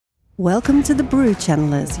Welcome to the Brew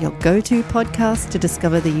Channelers, your go-to podcast to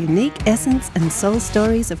discover the unique essence and soul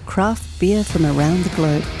stories of craft beer from around the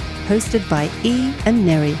globe. Hosted by E and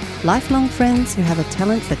Neri, lifelong friends who have a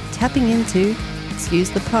talent for tapping into, excuse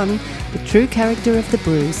the pun, the true character of the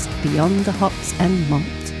brews beyond the hops and malt.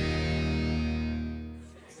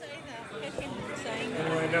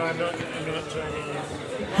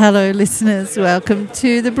 Hello listeners, welcome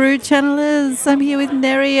to the Brew Channelers. I'm here with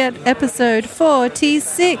Neri at episode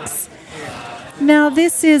 46. Now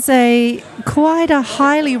this is quite a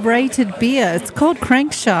highly rated beer. It's called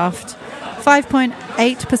Crankshaft,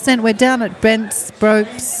 5.8%. We're down at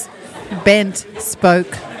BentSpoke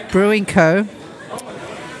Brewing Co.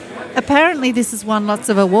 Apparently this has won lots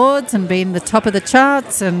of awards and been the top of the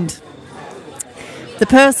charts, and the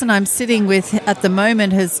person I'm sitting with at the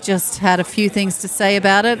moment has just had a few things to say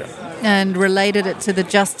about it and related it to the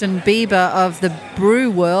Justin Bieber of the brew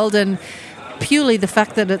world, and purely the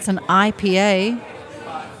fact that it's an IPA.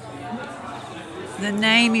 The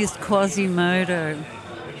name is Quasimodo.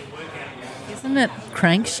 Isn't it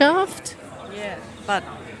Crankshaft? Yeah, but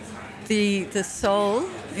the soul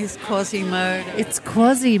is Quasimodo. It's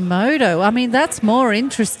Quasimodo. I mean, that's more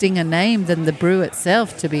interesting a name than the brew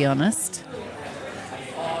itself, to be honest.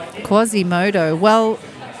 Quasimodo. Well,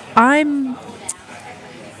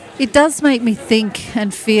 it does make me think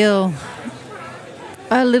and feel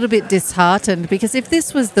a little bit disheartened, because if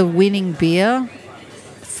this was the winning beer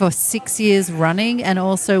for 6 years running and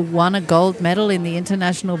also won a gold medal in the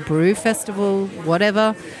International Brew Festival,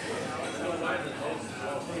 whatever,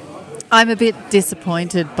 I'm a bit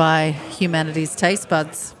disappointed by humanity's taste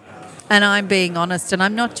buds. And I'm being honest, and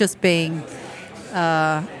I'm not just being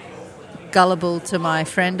gullible to my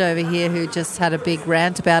friend over here who just had a big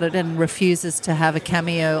rant about it and refuses to have a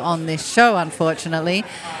cameo on this show, unfortunately.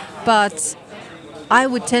 But I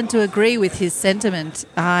would tend to agree with his sentiment.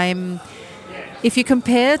 If you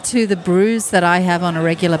compare to the brews that I have on a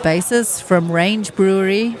regular basis from Range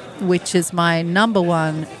Brewery, which is my number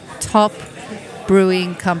one top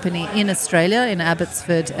brewing company in Australia, in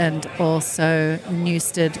Abbotsford and also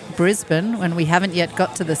Newstead, Brisbane, when we haven't yet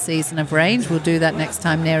got to the season of Range. We'll do that next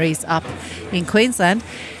time Neri's up in Queensland.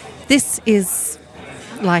 This is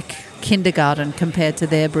like kindergarten compared to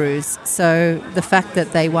their brews. So the fact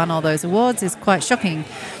that they won all those awards is quite shocking.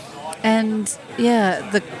 And yeah,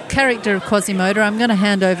 the character of Quasimodo, I'm going to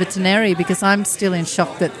hand over to Neri, because I'm still in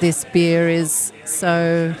shock that this beer is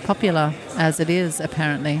so popular as it is,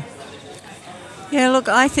 apparently. Yeah, look,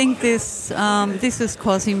 I think this is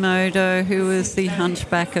Quasimodo, who was the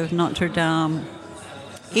Hunchback of Notre Dame.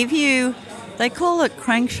 They call it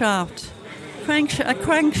crankshaft. A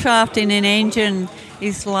crankshaft in an engine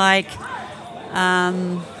is like a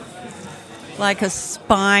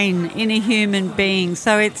spine in a human being.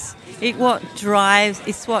 So it's what drives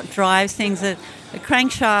things. A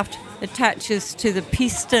crankshaft attaches to the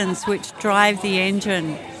pistons which drive the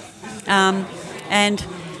engine, and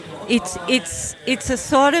it's a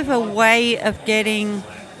sort of a way of getting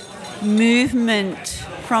movement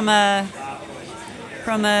from a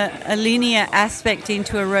linear aspect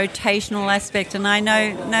into a rotational aspect. And I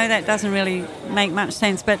know that doesn't really make much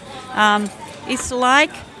sense, but it's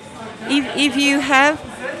like if you have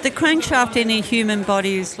the crankshaft in a human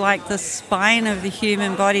body is like the spine of the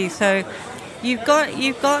human body. So you've got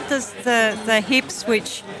the hips,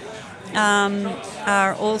 which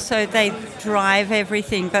are also, they drive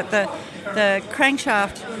everything, but the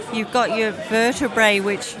crankshaft, you've got your vertebrae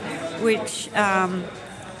which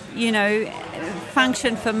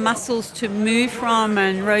function for muscles to move from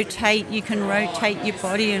and rotate. You can rotate your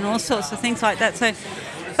body and all sorts of things like that. So,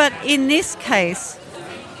 but in this case,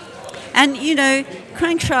 and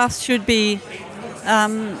crankshafts should be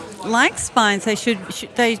like spines. They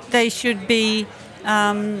should be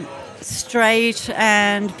straight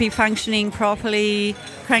and be functioning properly.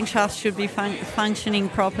 Crankshafts should be functioning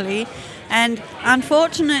properly. And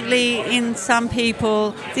unfortunately, in some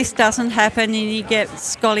people, this doesn't happen, and you get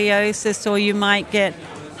scoliosis, or you might get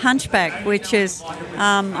hunchback, which is,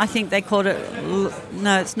 I think they called it,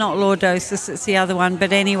 no, it's not lordosis, it's the other one,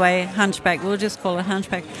 but anyway, hunchback, we'll just call it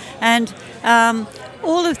hunchback. And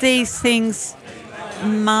all of these things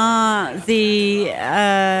mar the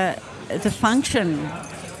function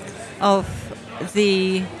of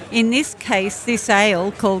in this case, this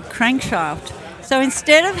ale called Crankshaft. So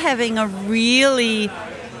instead of having a really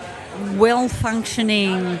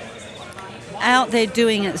well-functioning, out there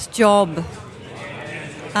doing its job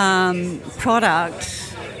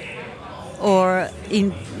product or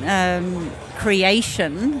in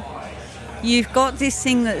creation, you've got this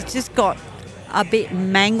thing that's just got a bit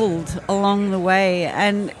mangled along the way,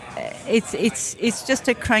 and it's just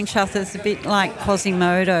a crankshaft that's a bit like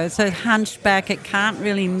Quasimodo. So hunched back, it can't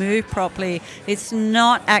really move properly. It's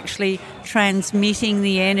not actually transmitting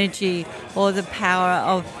the energy or the power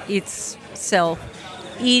of itself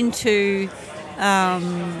into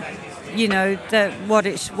what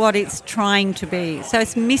it's trying to be. So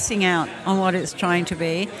it's missing out on what it's trying to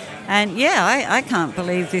be. And I can't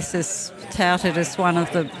believe this is touted as one of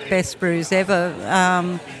the best brews ever.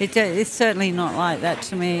 It's certainly not like that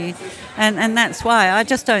to me, and that's why I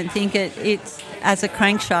just don't think it's as a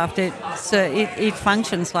crankshaft. It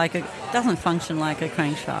functions doesn't function like a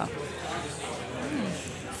crankshaft.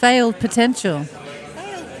 Failed potential.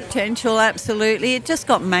 Potential, absolutely. It just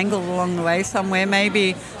got mangled along the way somewhere.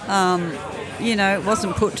 Maybe it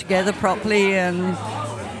wasn't put together properly, and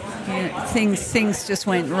things just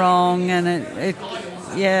went wrong, and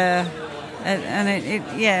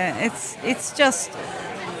it's just.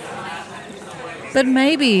 But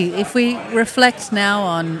maybe if we reflect now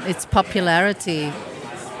on its popularity,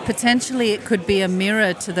 potentially it could be a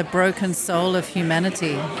mirror to the broken soul of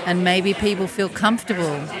humanity, and maybe people feel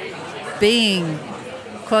comfortable being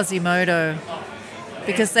Quasimodo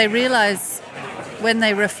because they realize when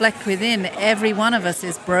they reflect within, every one of us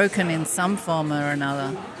is broken in some form or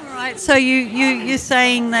another. Right, so you're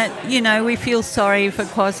saying that, we feel sorry for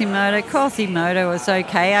Quasimodo. Quasimodo was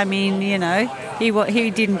okay. I mean,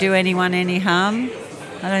 he didn't do anyone any harm,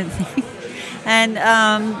 I don't think.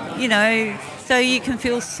 And, so you can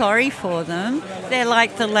feel sorry for them. They're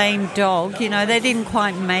like the lame dog, they didn't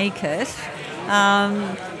quite make it.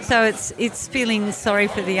 So it's feeling sorry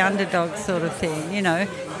for the underdog sort of thing,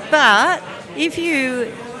 But if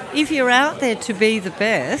you're out there to be the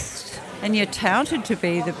best, and you're touted to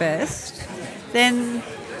be the best, then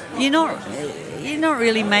you're not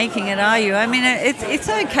really making it, are you? I mean, it's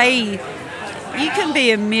okay. You can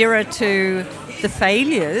be a mirror to the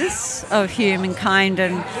failures of humankind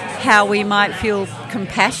and how we might feel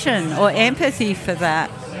compassion or empathy for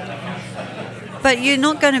that. But you're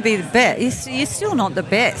not going to be the best. You're still not the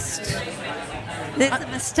best. The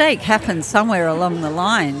mistake happened somewhere along the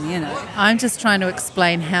line, I'm just trying to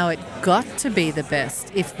explain how it got to be the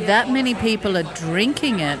best. If that many people are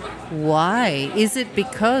drinking it, why? Is it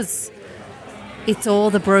because it's all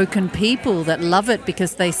the broken people that love it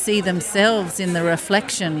because they see themselves in the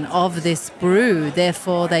reflection of this brew,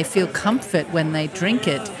 therefore they feel comfort when they drink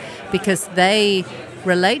it because they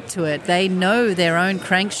relate to it. They know their own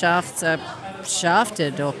crankshafts are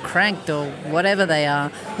shafted or cranked or whatever they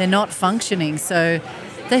are. They're not functioning, so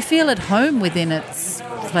they feel at home within its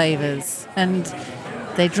flavours and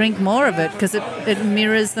they drink more of it because it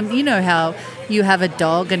mirrors them. You know how you have a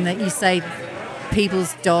dog and that you say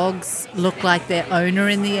people's dogs look like their owner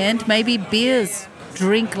in the end? Maybe beers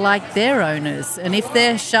drink like their owners, and if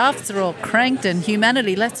their shafts are all cranked and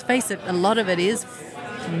humanity, let's face it, a lot of it is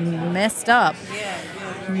messed up.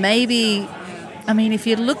 Maybe, I mean, if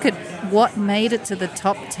you look at what made it to the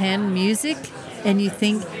top 10 music and you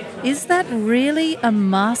think, is that really a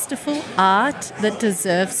masterful art that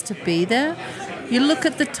deserves to be there? You look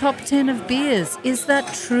at the top 10 of beers, is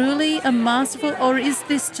that truly a masterful, or is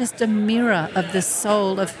this just a mirror of the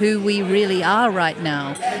soul of who we really are right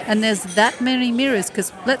now? And there's that many mirrors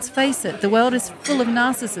because, let's face it, the world is full of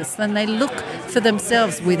narcissists and they look for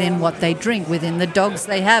themselves within what they drink, within the dogs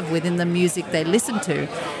they have, within the music they listen to.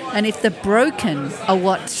 And if the broken are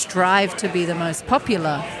what strive to be the most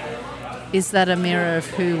popular, is that a mirror of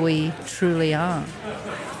who we truly are?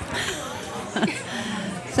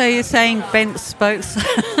 So you're saying bent spokes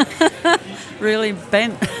really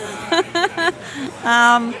bent,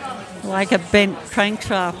 like a bent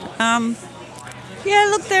crankshaft.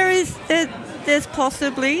 Look, there's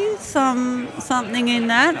possibly something in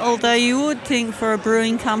that. Although you would think for a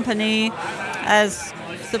brewing company as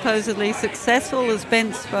supposedly successful as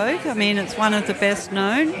BentSpoke, I mean, it's one of the best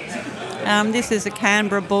known. This is a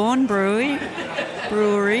Canberra-born brewery,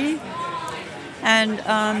 and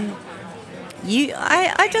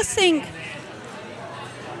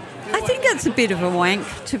I think it's a bit of a wank,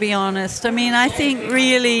 to be honest. I mean, I think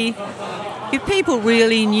really, if people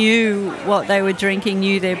really knew what they were drinking,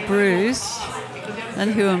 knew their brews,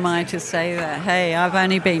 and who am I to say that? Hey, I've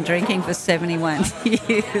only been drinking for 71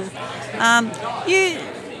 years.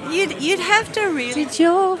 You'd have to really. Did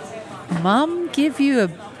your mum give you a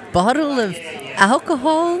bottle of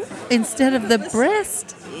alcohol instead of the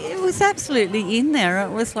breast? It was absolutely in there.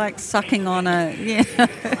 It was like sucking on a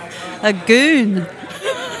goon.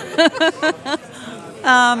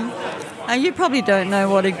 You probably don't know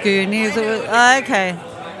what a goon is. Okay.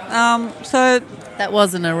 So that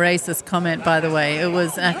wasn't a racist comment, by the way. It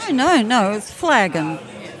was actually no. It's flagon.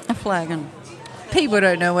 A flagon. People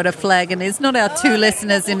don't know what a flagon is, not our 2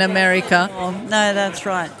 listeners in America. Oh, no, that's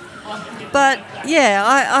right. But, yeah,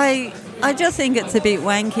 I just think it's a bit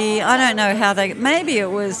wanky. I don't know how they... Maybe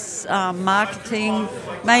it was marketing.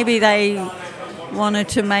 Maybe they wanted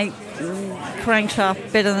to make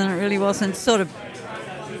Crankshaft better than it really was and sort of,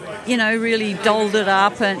 really dolled it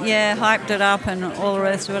up and, hyped it up and all the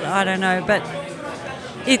rest of it. I don't know. But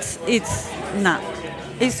it's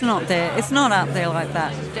not there. It's not up there like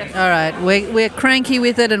that. All right, we're cranky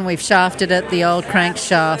with it and we've shafted it, the old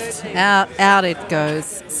crankshaft. Out it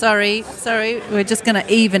goes. Sorry. We're just going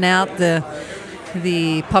to even out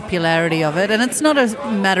the popularity of it. And it's not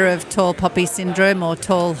a matter of tall poppy syndrome or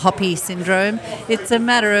tall hoppy syndrome. It's a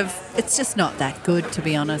matter of it's just not that good, to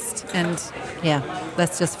be honest. And,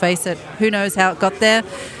 let's just face it. Who knows how it got there?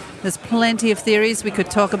 There's plenty of theories we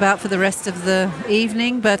could talk about for the rest of the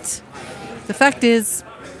evening, but the fact is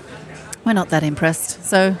we're not that impressed.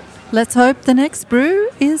 So let's hope the next brew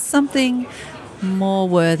is something more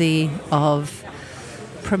worthy of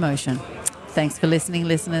promotion. Thanks for listening,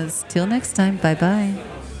 listeners. Till next time, bye-bye.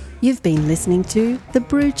 You've been listening to The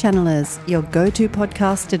Brew Channelers, your go-to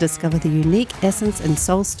podcast to discover the unique essence and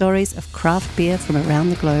soul stories of craft beer from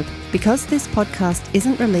around the globe. Because this podcast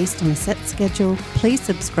isn't released on a set schedule, please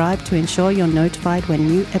subscribe to ensure you're notified when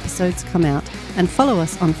new episodes come out, and follow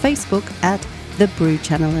us on Facebook at The Brew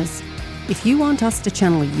Channelers. If you want us to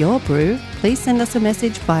channel your brew, please send us a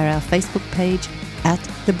message via our Facebook page at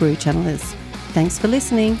The Brew Channelers. Thanks for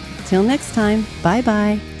listening. Till next time,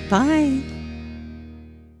 bye-bye. Bye.